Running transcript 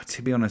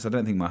to be honest, I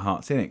don't think my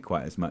heart's in it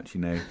quite as much,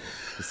 the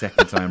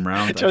second time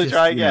round. Shall we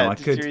try again? I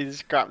could... Should we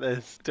scrap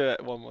this? Do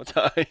it one more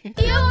time.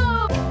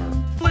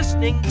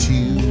 Listening to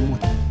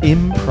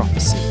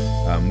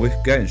Improphecy.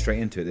 We're going straight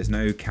into it. There's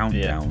no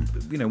countdown.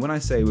 Yeah. When I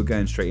say we're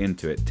going straight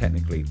into it,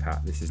 technically,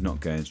 Pat, this is not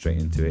going straight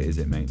into it, is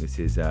it, mate? This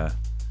is...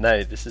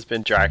 No, this has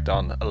been dragged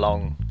on a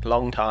long,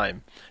 long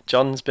time.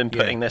 John's been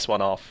putting this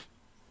one off.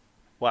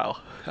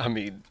 Well, I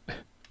mean,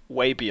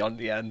 way beyond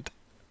the end.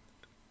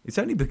 It's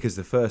only because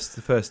the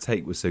first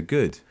take was so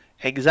good.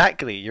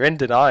 Exactly. You're in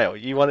denial.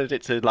 You wanted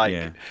it to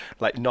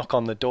like knock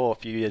on the door a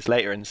few years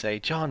later and say,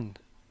 "John,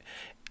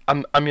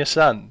 I'm your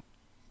son.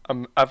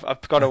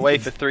 I've gone away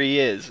for 3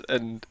 years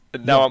and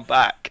now I'm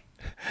back.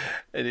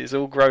 And it's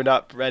all grown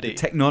up, ready." The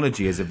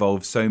technology has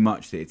evolved so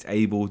much that it's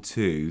able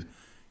to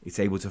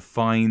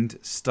find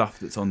stuff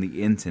that's on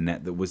the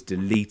internet that was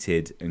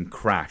deleted and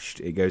crashed.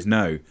 It goes,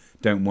 no,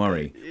 don't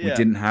worry. We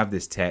didn't have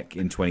this tech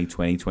in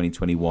 2020,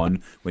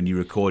 2021 when you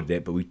recorded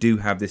it, but we do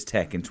have this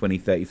tech in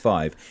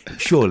 2035.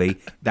 Surely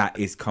that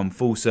is come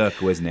full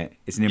circle, isn't it?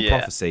 It's an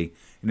improphecy.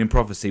 In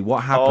prophecy,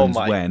 what happens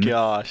when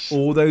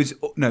all those...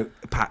 No,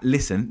 Pat,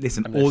 listen.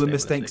 All the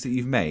mistakes that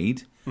you've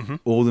made,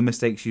 all the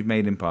mistakes you've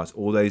made in past,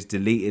 all those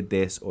deleted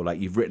this, or like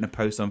you've written a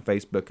post on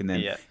Facebook and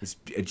then it's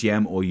a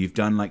gem, or you've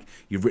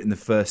written the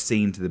first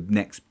scene to the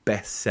next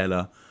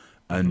bestseller,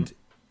 and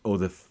or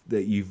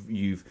that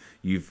you've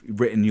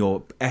written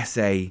your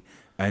essay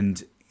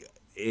and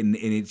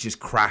it just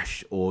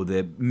crashed, or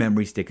the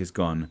memory stick has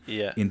gone.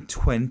 Yeah. In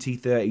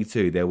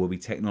 2032, there will be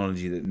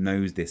technology that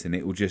knows this, and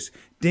it will just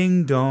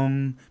ding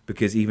dong.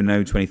 Because even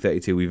though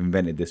 2032 we've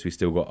invented this, we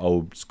still got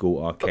old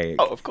school archaic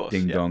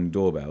ding dong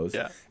doorbells.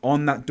 Yeah.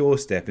 On that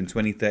doorstep in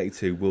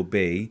 2032 will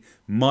be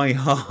my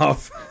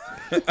half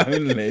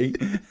only.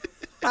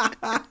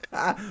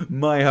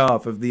 My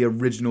half of the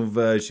original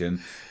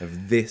version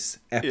of this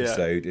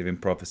episode of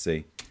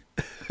Improphecy.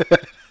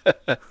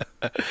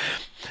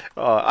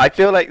 I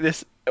feel like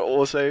this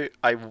also.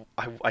 I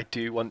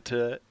do want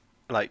to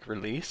like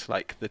release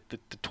like the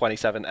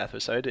 27th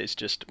episode is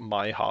just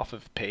my half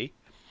of P.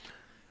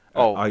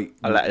 I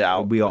let it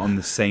out. We are on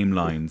the same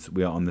lines.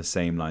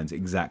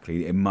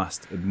 Exactly. It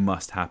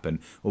must happen.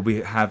 Or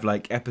we have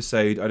like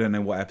episode. I don't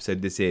know what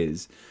episode this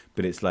is,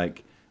 but it's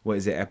like, what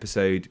is it?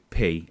 Episode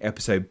P,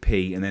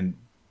 and then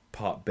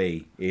part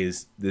B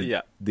is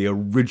the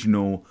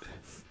original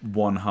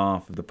one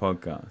half of the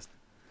podcast.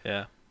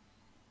 Yeah.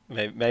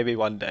 Maybe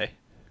one day.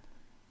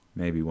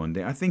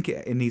 I think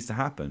it needs to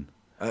happen.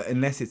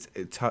 Unless it's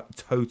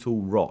total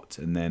rot.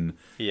 And then,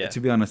 to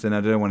be honest, and I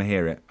don't want to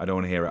hear it. I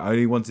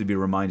only want to be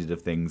reminded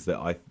of things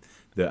that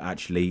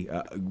actually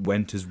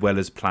went as well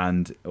as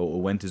planned, or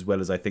went as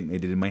well as I think they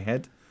did in my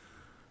head.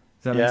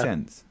 Does that make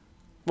sense?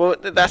 Well,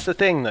 that's the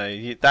thing,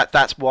 though.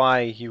 That's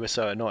why you were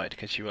so annoyed,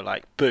 because you were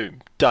like,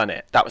 boom, done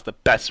it. That was the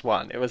best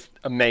one. It was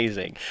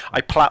amazing.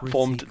 I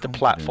platformed the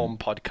Platform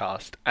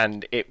podcast,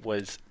 and it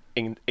was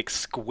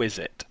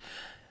exquisite.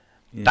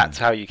 That's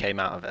how you came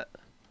out of it.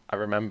 I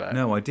remember.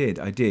 No, I did.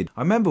 I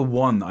remember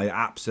one. I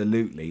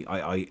absolutely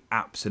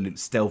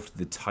stealthed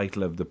the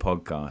title of the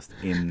podcast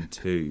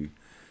into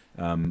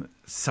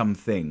some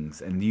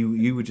things, and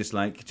you were just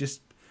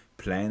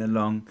playing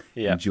along,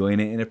 enjoying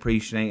it and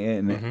appreciating it,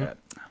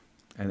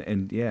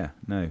 and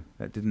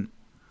that didn't.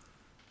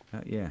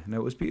 No,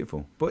 it was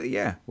beautiful. But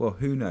well,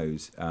 who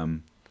knows?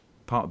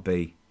 Part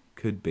B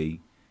could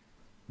be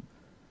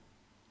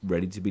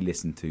ready to be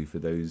listened to for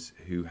those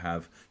who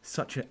have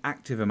such an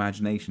active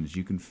imaginations.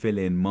 You can fill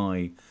in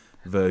my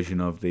version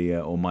of the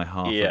or my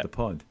half of the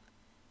pod.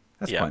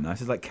 That's quite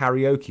nice. It's like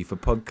karaoke for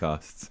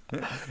podcasts.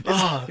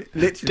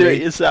 Literally, do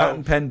it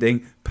yourself.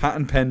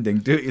 Patent pending.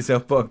 Do it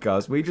yourself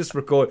podcast. We just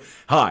record.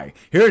 Hi,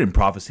 here at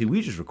Improphecy,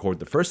 we just record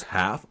the first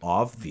half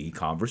of the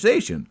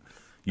conversation.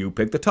 You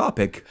pick the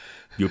topic.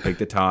 You pick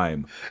the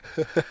time.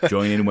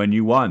 Join in when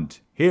you want.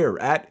 Here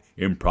at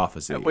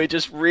Improphecy. We're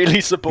just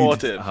really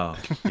supportive.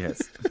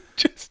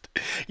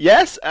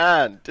 Yes.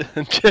 And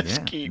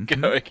just keep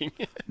going.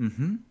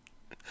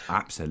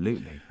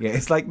 Absolutely. Yeah,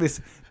 it's like this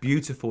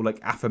beautiful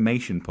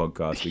affirmation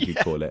podcast, we could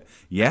call it.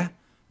 Yeah?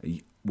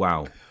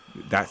 Wow.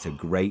 That's a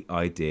great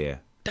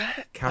idea.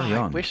 Carry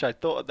on. I wish I'd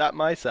thought of that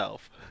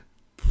myself.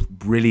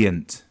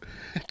 Brilliant.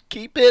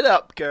 Keep it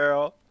up,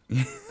 girl.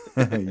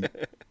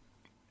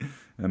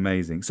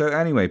 Amazing. So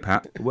anyway,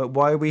 Pat,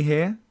 why are we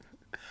here?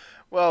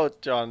 Well,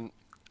 John,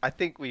 I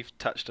think we've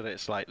touched on it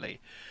slightly,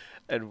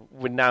 and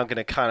we're now going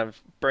to kind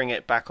of bring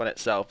it back on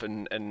itself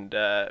and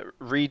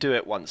redo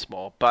it once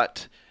more.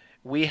 But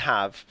we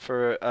have,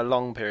 for a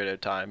long period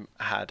of time,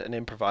 had an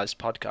improvised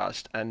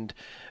podcast, and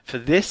for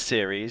this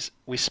series,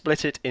 we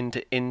split it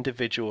into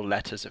individual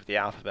letters of the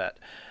alphabet.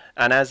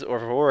 And as I've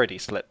already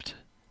slipped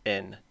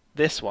in,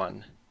 this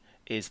one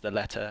is the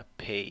letter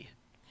P,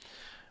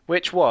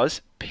 which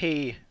was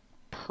P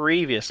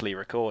previously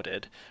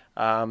recorded,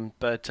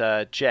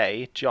 but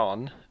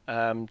John,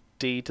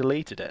 D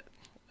deleted it,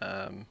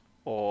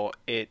 or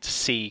it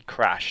C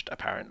crashed,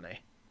 apparently.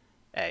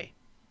 A.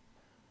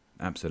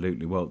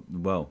 Absolutely.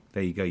 Well,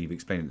 there you go. You've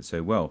explained it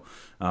so well.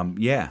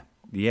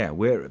 Yeah,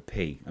 we're at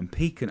P, and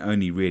P can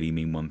only really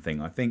mean one thing.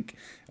 I think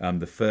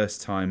the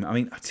first time, I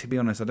mean, to be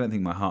honest, I don't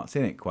think my heart's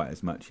in it quite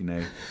as much,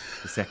 the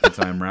second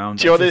time round.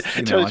 Do you want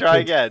to try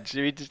again?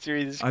 Should we just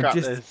scrap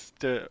this?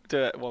 Do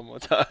it one more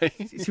time.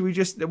 Should we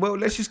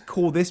let's just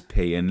call this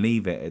P and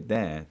leave it at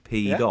there.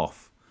 Peed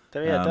off.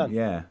 There we are, done.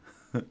 Yeah.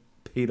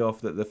 Peed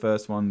off that the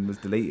first one was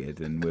deleted,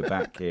 and we're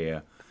back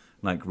here,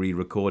 like,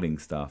 re-recording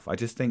stuff. I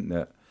just think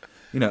that,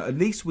 at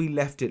least we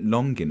left it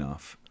long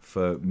enough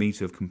for me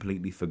to have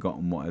completely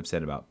forgotten what I've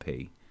said about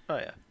P. Oh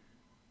yeah.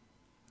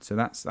 So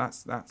that's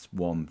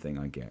one thing,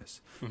 I guess.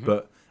 Mm-hmm.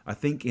 But I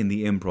think in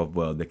the improv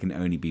world there can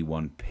only be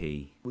one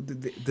P.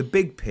 The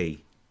big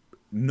P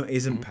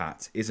isn't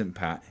Pat.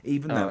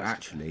 Even though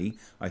actually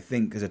I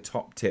think as a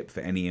top tip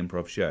for any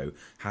improv show,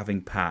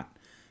 having Pat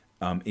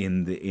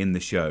in the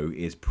show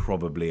is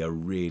probably a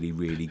really,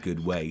 really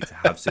good way to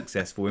have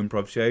successful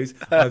improv shows.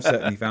 I've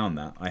certainly found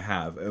that. I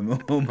have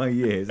all my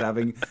years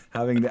having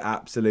the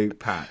absolute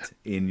Pat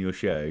in your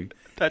show.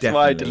 That's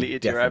why I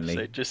deleted your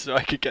episode, just so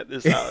I could get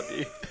this out of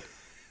you.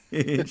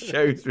 It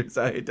shows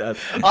how it does.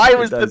 I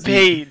was the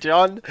P,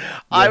 John.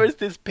 Yeah. I was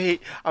this P.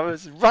 I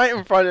was right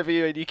in front of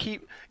you, and you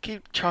keep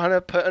trying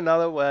to put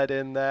another word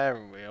in there,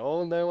 and we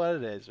all know what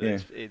it is. Yeah.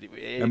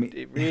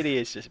 It really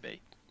is just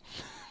me.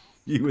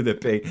 You were the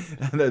P.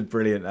 That's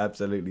brilliant.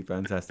 Absolutely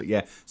fantastic.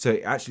 Yeah. So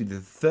actually the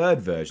third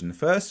version, the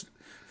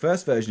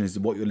first version is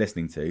what you're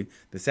listening to.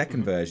 The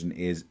second version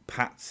is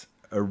Pat's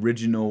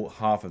original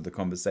half of the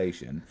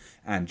conversation.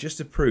 And just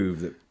to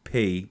prove that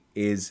P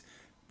is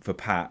for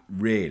Pat,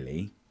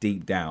 really,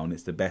 deep down,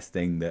 it's the best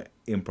thing that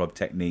improv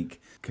technique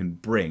can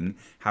bring,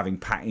 having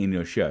Pat in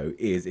your show,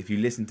 is if you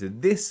listen to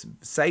this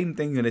same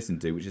thing you listen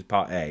to, which is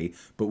part A,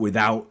 but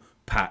without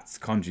Pat's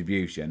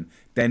contribution,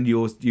 then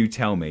you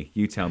tell me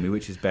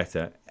which is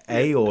better,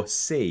 A or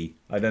C.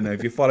 I don't know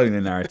if you're following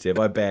the narrative.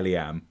 I barely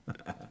am.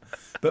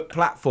 But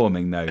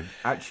platforming, though,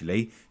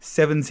 actually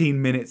 17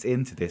 minutes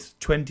into this,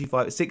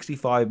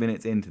 65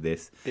 minutes into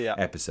this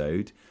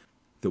episode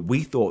that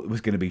we thought was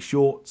going to be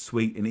short,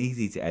 sweet and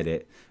easy to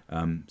edit,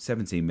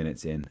 17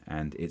 minutes in,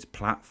 and it's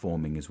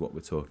platforming is what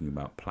we're talking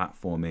about.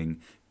 Platforming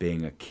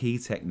being a key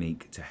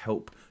technique to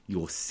help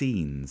your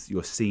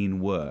scene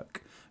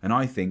work. And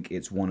I think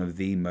it's one of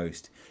the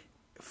most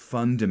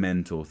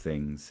fundamental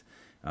things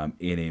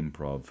in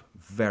improv.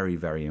 Very,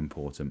 very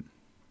important.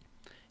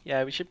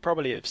 Yeah, we should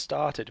probably have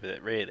started with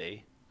it,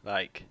 really.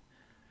 Like,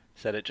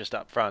 said it just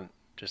up front,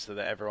 just so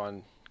that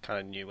everyone kind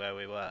of knew where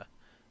we were.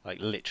 Like,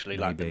 literally,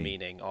 like the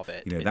meaning of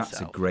it. That's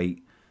a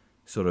great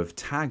sort of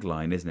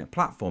tagline, isn't it?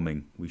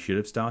 Platforming. We should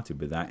have started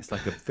with that. It's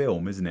like a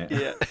film, isn't it?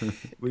 Yeah.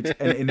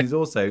 And it is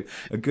also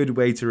a good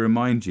way to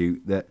remind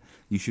you that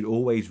you should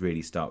always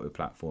really start with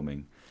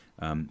platforming.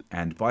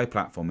 And by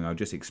platforming, I'll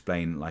just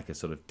explain like a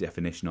sort of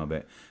definition of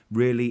it.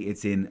 Really,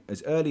 it's in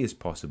as early as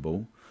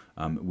possible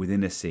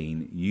within a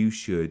scene. You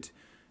should,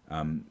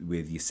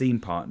 with your scene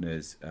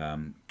partners,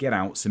 get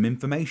out some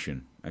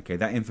information. Okay,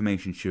 that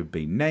information should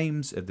be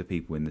names of the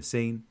people in the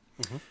scene,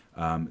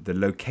 the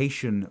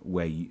location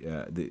where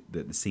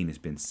the scene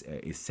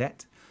is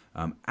set,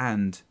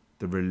 and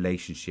the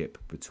relationship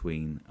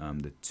between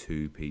the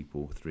 2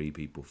 people, 3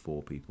 people,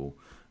 4 people.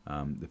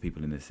 The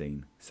people in the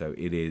scene. So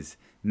it is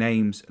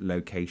names,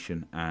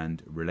 location,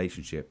 and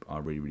relationship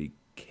are really, really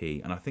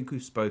key. And I think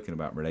we've spoken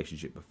about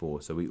relationship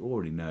before, so we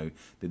already know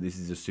that this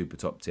is a super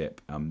top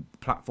tip.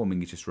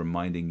 Platforming is just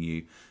reminding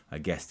you, I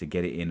guess, to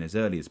get it in as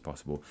early as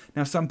possible.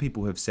 Now, some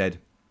people have said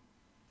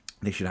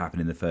this should happen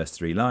in the first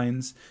 3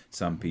 lines.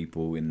 Some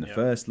people in the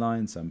first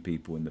line, some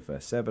people in the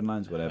first 7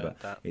 lines, whatever.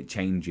 It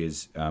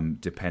changes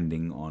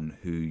depending on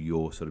who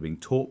you're sort of being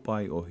taught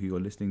by or who you're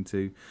listening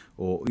to,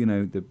 or,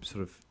 the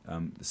sort of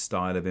the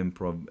style of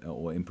improv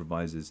or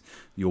improvisers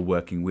you're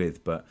working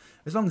with. But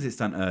as long as it's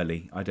done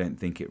early, I don't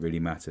think it really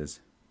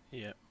matters.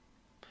 Yeah.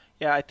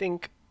 Yeah, I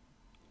think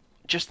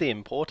just the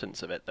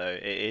importance of it, though,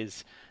 it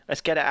is, let's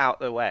get it out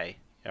of the way,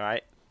 all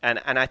right? And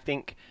I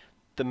think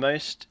the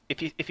most,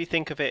 if you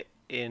think of it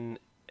in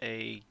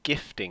a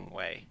gifting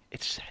way,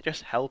 it's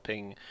just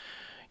helping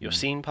your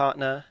scene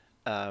partner.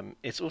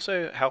 It's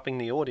also helping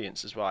the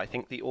audience as well. I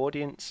think the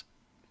audience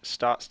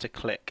starts to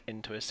click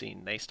into a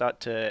scene. They start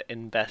to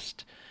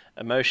invest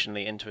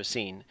emotionally into a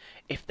scene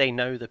if they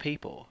know the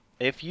people.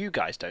 If you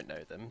guys don't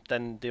know them,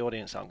 then the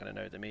audience aren't going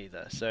to know them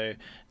either. So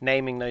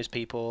naming those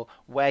people,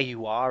 where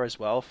you are as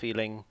well,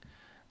 feeling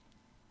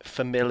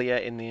familiar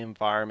in the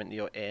environment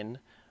you're in,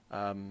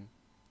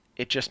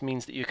 it just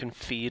means that you can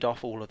feed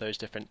off all of those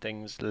different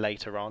things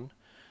later on.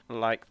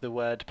 Like the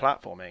word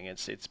platforming,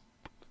 it's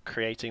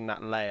creating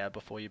that layer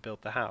before you build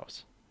the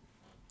house.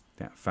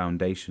 That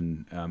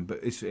foundation. But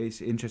it's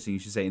interesting you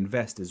should say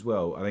invest as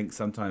well. I think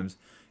sometimes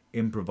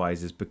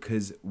improvisers,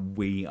 because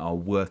we are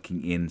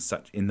working in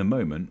the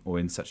moment or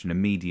in such an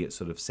immediate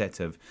sort of set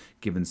of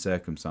given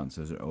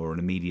circumstances or an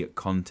immediate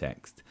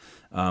context,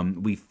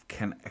 we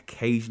can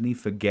occasionally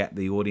forget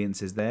the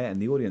audience is there, and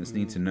the audience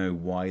need to know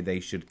why they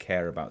should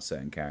care about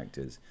certain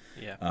characters.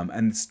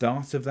 And the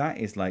start of that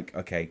is like,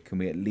 okay, can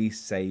we at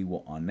least say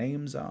what our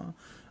names are?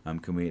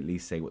 Can we at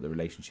least say what the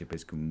relationship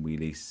is? Can we at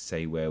least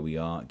say where we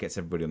are? It gets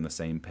everybody on the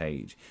same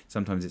page.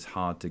 Sometimes it's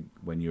hard to,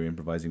 when you're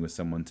improvising with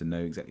someone, to know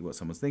exactly what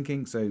someone's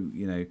thinking. So,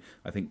 you know,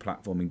 I think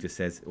platforming just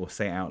says, or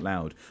say it out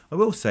loud. I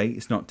will say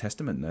it's not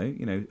testament though.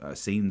 You know,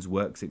 scenes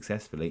work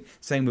successfully.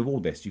 Same with all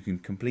this. You can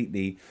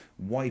completely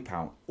wipe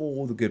out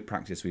all the good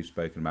practice we've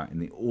spoken about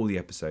in all the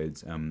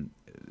episodes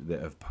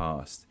that have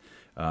passed.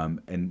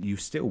 And you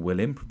still will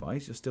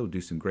improvise, you'll still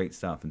do some great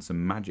stuff, and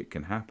some magic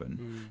can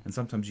happen. And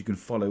sometimes you can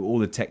follow all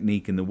the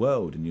technique in the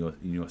world, and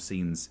your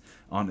scenes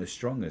aren't as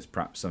strong as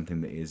perhaps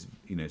something that is,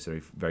 you know, sort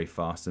of very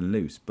fast and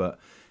loose. But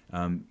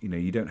you know,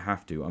 you don't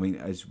have to. I mean,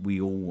 as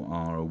we all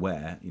are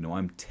aware, you know,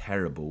 I'm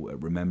terrible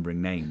at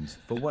remembering names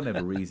for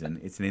whatever reason.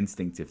 It's an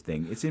instinctive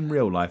thing. It's in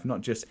real life,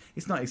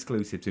 it's not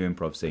exclusive to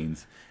improv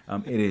scenes.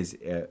 It is,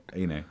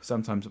 you know,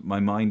 sometimes my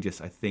mind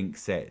just, I think,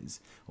 says,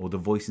 or the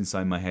voice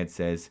inside my head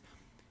says,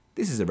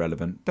 this is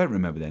irrelevant, don't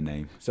remember their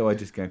name. So I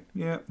just go,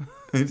 yeah,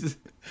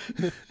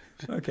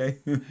 okay.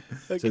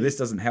 So this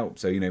doesn't help.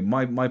 So, you know,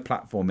 my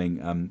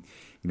platforming,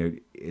 you know,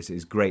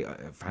 is great,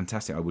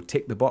 fantastic. I will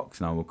tick the box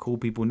and I will call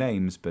people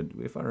names, but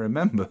if I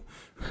remember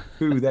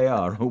who they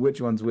are or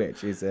which one's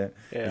which is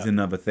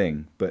another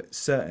thing. But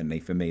certainly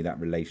for me, that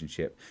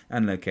relationship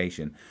and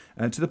location,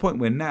 to the point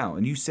where now,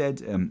 and you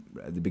said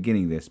at the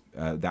beginning of this,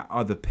 that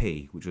other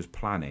P, which was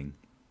planning.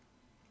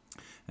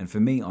 And for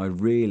me, I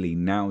really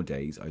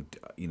nowadays, I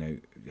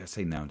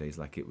say nowadays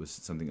like it was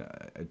something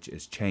that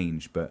has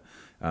changed, but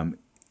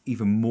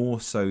even more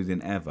so than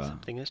ever.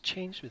 Something has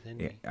changed within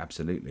me.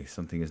 Absolutely.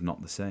 Something is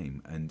not the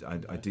same. And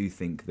I do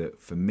think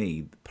that for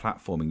me,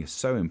 platforming is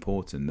so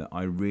important that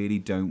I really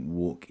don't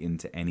walk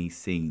into any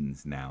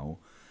scenes now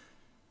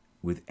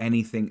with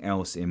anything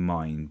else in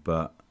mind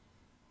but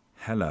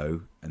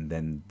hello and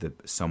then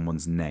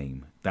someone's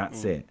name.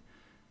 That's it.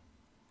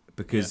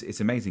 Because it's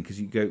amazing, because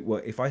you go,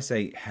 well, if I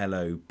say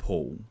hello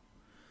Paul,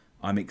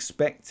 I'm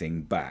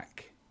expecting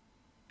back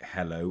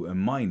hello and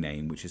my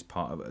name, which is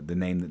part of the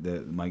name,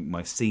 that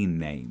my scene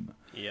name.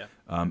 Yeah.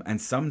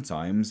 And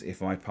sometimes if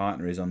my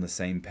partner is on the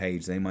same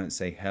page, they might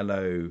say,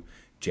 hello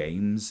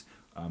James,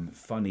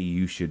 funny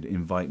you should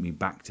invite me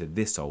back to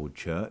this old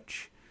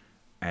church,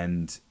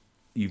 and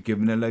you've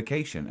given a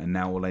location and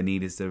now all I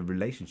need is the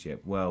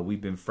relationship. Well,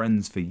 we've been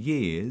friends for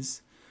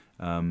years,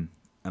 and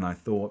I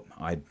thought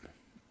I'd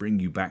bring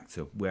you back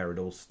to where it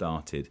all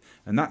started.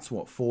 And that's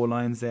what, 4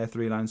 lines there,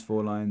 3 lines,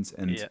 4 lines,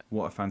 and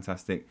what a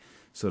fantastic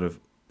sort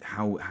of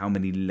how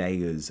many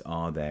layers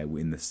are there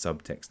in the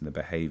subtext and the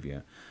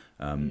behavior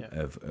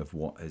of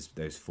what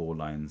those 4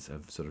 lines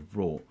have sort of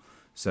brought.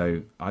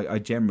 So I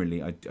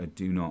generally I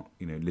do not,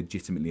 you know,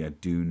 legitimately I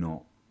do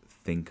not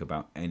think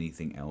about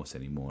anything else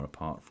anymore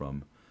apart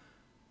from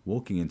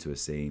walking into a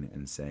scene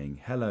and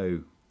saying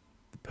hello,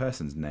 the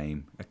person's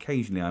name.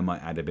 Occasionally I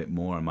might add a bit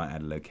more, I might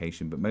add a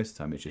location, but most of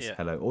the time it's just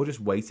hello, or just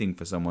waiting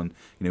for someone,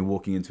 you know,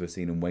 walking into a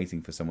scene and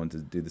waiting for someone to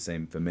do the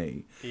same for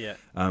me.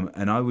 And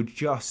it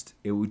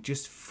would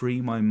just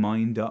free my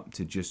mind up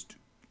to just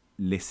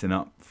listen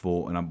up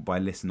for, and by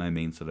listen I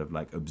mean sort of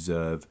like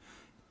observe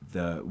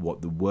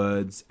what the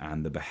words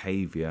and the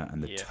behavior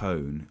and the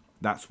tone.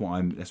 That's what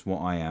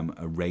I am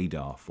a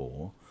radar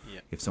for.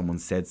 If someone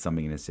said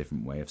something in a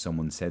different way, if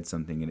someone said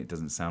something and it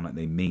doesn't sound like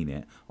they mean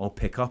it, I'll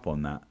pick up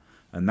on that.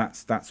 And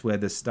that's where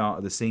the start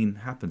of the scene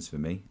happens for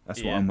me.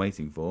 That's what I'm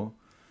waiting for.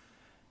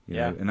 You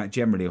know, and that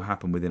generally will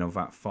happen within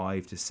about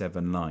 5 to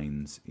 7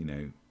 lines, you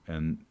know,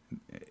 and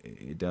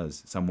it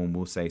does. Someone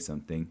will say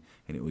something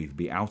and it will either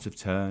be out of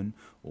turn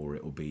or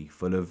it will be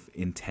full of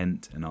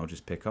intent, and I'll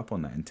just pick up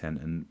on that intent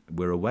and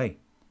we're away.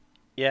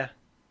 Yeah.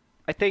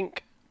 I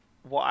think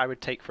what I would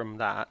take from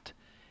that,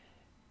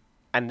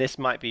 and this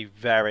might be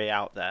very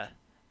out there,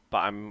 but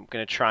I'm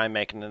going to try and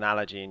make an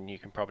analogy and you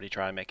can probably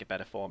try and make it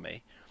better for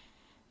me.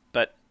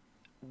 But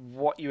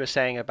what you were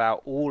saying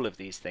about all of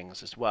these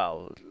things as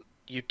well,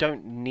 you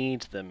don't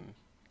need them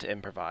to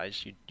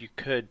improvise. You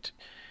could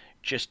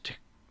just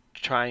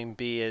try and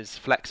be as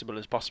flexible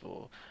as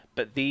possible.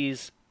 But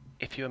these,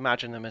 if you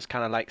imagine them as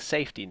kind of like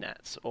safety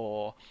nets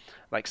or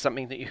like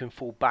something that you can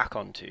fall back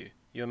onto,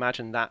 you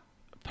imagine that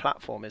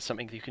platform is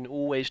something that you can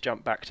always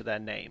jump back to their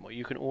name, or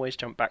you can always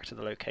jump back to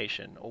the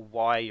location or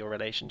why your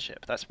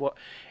relationship. That's what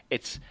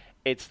it's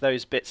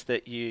those bits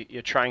that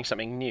you're trying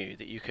something new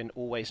that you can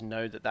always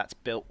know that that's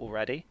built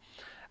already.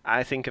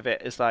 I think of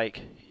it as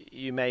like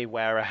you may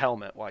wear a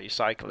helmet while you're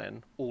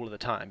cycling all of the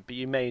time, but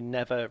you may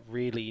never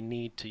really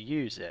need to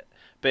use it.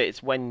 But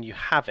it's when you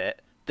have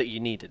it that you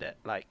needed it.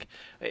 Like,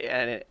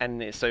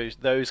 and so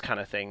those kind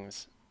of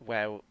things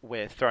where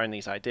we're throwing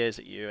these ideas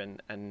at you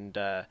and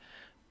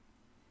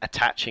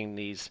attaching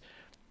these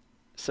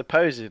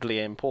supposedly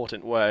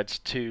important words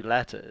to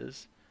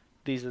letters.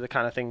 These are the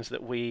kind of things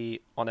that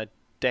we, on a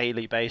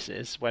daily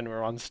basis, when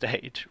we're on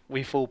stage,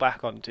 we fall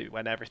back onto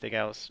when everything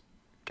else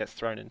gets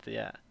thrown into the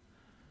air.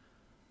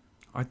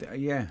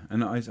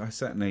 And I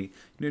certainly,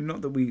 you know,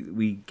 not that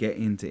we get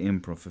into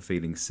improv for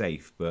feeling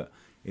safe, but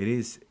it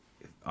is,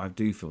 I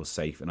do feel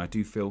safe, and I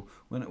do feel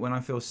when I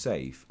feel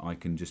safe, I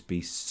can just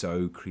be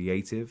so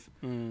creative,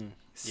 and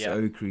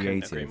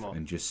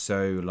just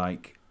so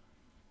like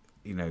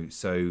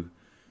so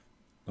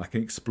I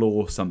can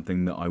explore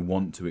something that I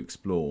want to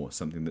explore,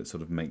 something that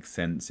sort of makes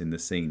sense in the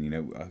scene.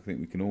 I think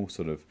we can all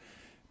sort of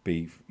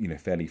be,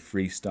 fairly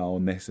freestyle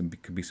on this,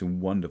 and could be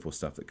some wonderful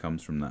stuff that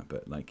comes from that.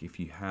 But like, if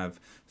you have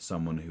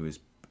someone who is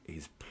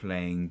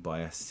playing by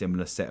a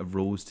similar set of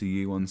rules to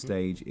you on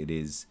stage, it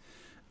is,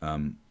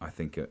 I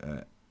think,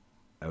 a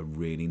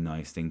really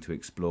nice thing to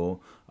explore.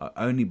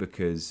 Only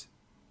because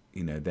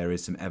there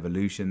is some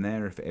evolution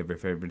there. If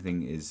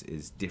everything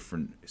is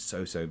different,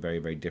 so very,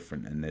 very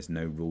different, and there's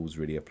no rules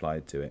really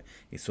applied to it,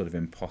 it's sort of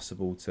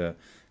impossible to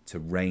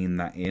rein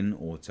that in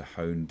or to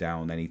hone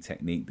down any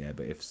technique there.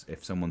 But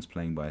if someone's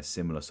playing by a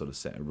similar sort of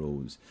set of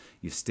rules,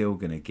 you're still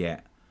going to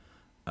get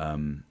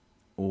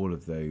all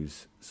of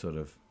those sort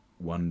of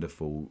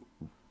wonderful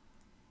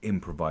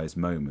improvised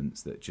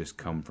moments that just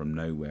come from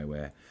nowhere,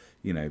 where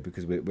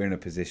because we're in a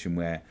position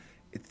where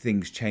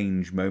things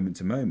change moment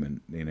to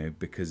moment,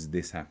 because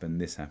this happened,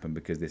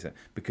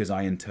 because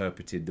I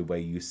interpreted the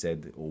way you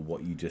said or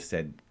what you just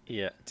said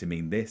to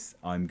mean this,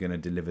 I'm going to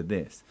deliver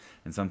this.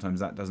 And sometimes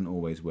that doesn't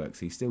always work.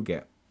 So you still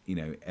get,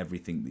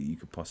 everything that you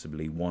could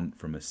possibly want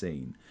from a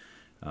scene.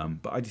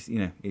 But I just,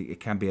 it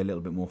can be a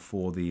little bit more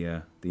for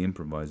the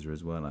improviser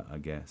as well, I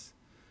guess.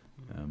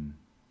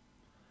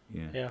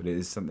 Yeah, but it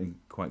is something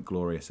quite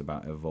glorious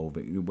about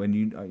evolving.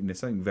 When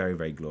something very,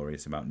 very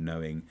glorious about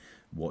knowing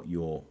what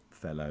your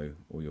fellow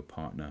or your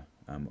partner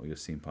or your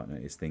scene partner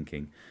is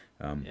thinking.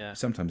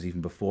 Sometimes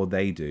even before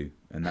they do,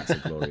 and that's a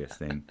glorious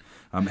thing.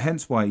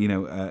 Hence why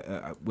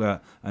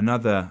we're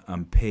another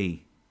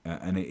P,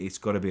 and it's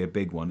got to be a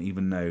big one,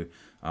 even though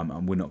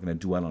we're not going to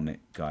dwell on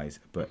it, guys.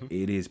 But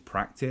it is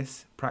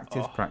practice.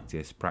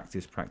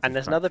 And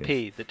there's another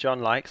P that John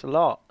likes a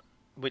lot,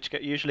 which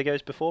usually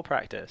goes before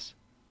practice.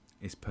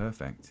 It's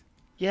perfect.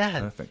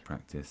 Yeah. Perfect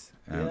practice.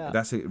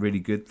 That's a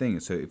really good thing.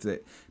 So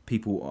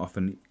people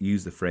often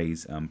use the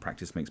phrase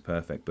 "practice makes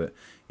perfect," but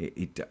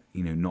it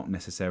not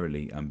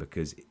necessarily,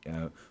 because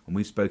and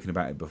we've spoken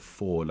about it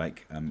before,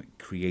 like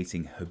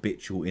creating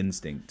habitual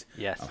instinct,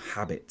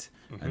 habit,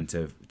 and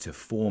to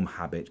form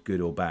habit, good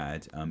or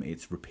bad,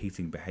 it's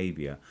repeating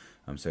behaviour.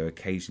 So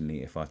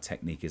occasionally, if our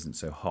technique isn't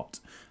so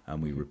hot,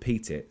 we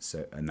repeat it.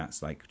 And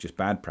that's like just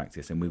bad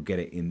practice, and we'll get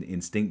it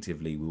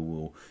instinctively. We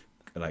will.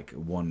 Like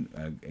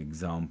one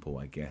example,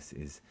 I guess,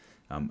 is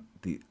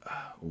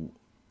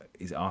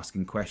is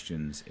asking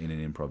questions in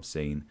an improv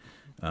scene,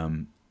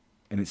 and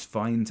it's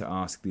fine to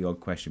ask the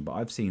odd question. But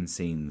I've seen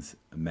scenes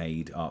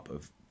made up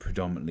of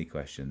predominantly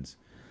questions,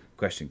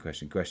 question,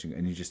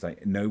 and you're just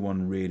like, no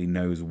one really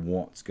knows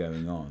what's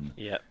going on.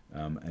 Yeah.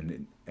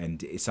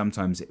 And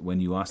sometimes when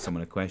you ask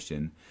someone a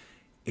question,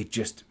 it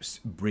just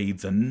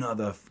breeds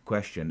another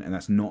question, and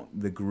that's not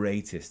the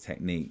greatest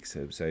technique.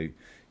 So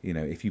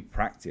if you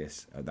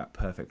practice, that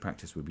perfect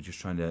practice would be just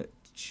trying to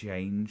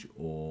change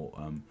or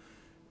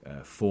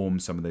form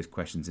some of those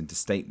questions into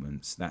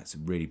statements. That's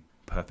really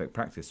perfect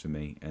practice for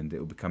me, and it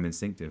will become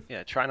instinctive.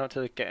 Yeah, try not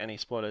to get any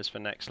spoilers for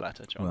next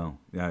letter, John.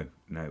 Well,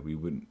 no, we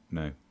wouldn't.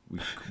 No, we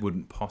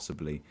wouldn't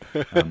possibly.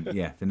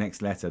 The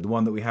next letter, the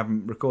one that we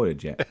haven't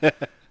recorded yet.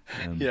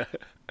 The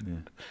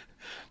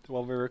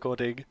one we're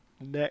recording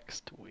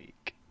next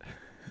week.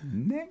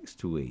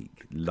 Next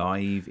week,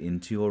 live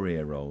into your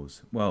ear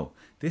rolls. Well,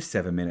 this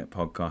 7-minute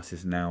podcast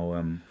has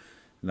now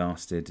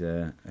lasted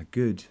a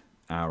good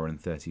hour and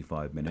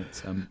 35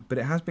 minutes, but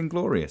it has been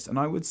glorious. And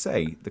I would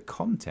say the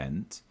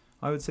content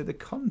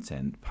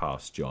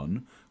past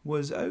John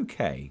was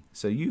okay.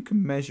 So you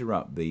can measure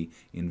up the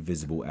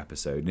invisible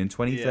episode. And in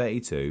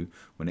 2032,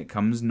 when it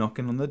comes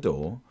knocking on the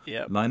door,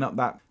 line up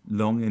that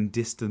long and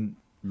distant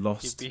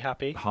lost You'd be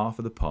happy. half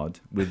of the pod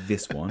with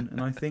this one,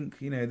 and I think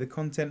the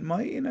content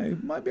might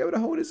be able to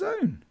hold its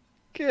own.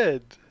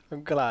 Good.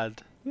 I'm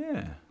glad.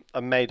 Yeah.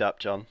 I'm made up,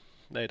 John.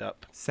 Made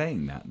up.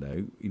 Saying that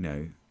though,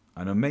 and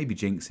I may be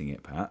jinxing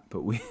it, Pat,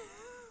 but we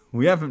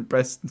haven't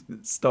pressed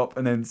stop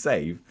and then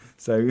save.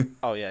 So.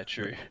 Oh yeah,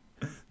 true.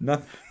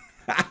 Nothing.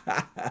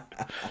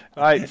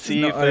 Right.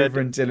 See you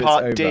for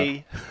part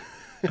D.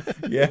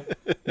 Yeah.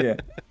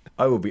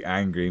 I will be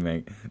angry,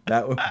 mate.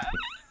 That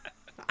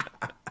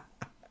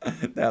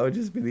would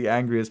just be the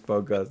angriest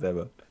podcast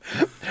ever.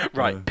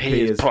 Right,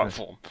 P is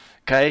platform.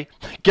 Okay?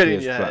 Get in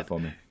your head.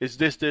 Platforming. It's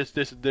this,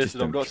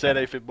 and I'm not saying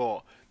anything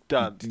more.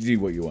 Done. Do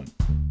what you want.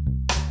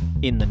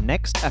 In the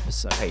next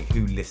episode. Hey,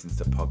 who listens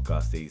to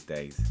podcasts these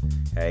days?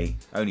 Hey,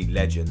 only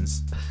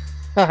legends.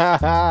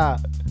 Like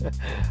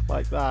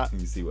that.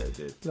 You see what I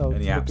did? No,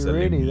 only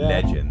absolute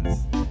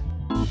legends.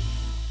 I'm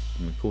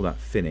going to call that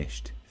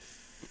finished.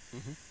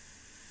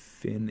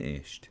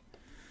 Finished.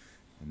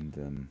 And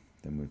then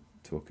we'll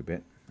talk a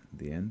bit at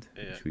the end,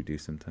 which we do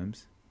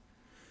sometimes.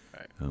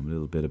 Right. A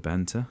little bit of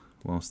banter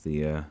whilst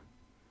the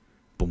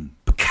boom,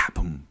 ba-ka,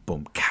 boom,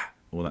 boom, ka,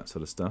 all that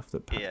sort of stuff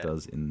that Pat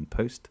does in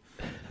post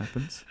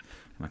happens.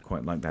 And I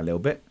quite like that little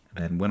bit.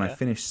 And then when I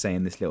finish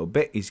saying this little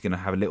bit, he's going to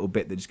have a little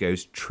bit that just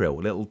goes trill,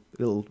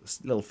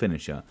 little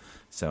finisher.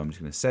 So I'm just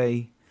going to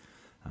say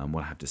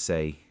what I have to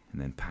say, and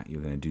then Pat,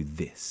 you're going to do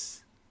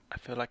this. I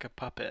feel like a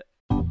puppet.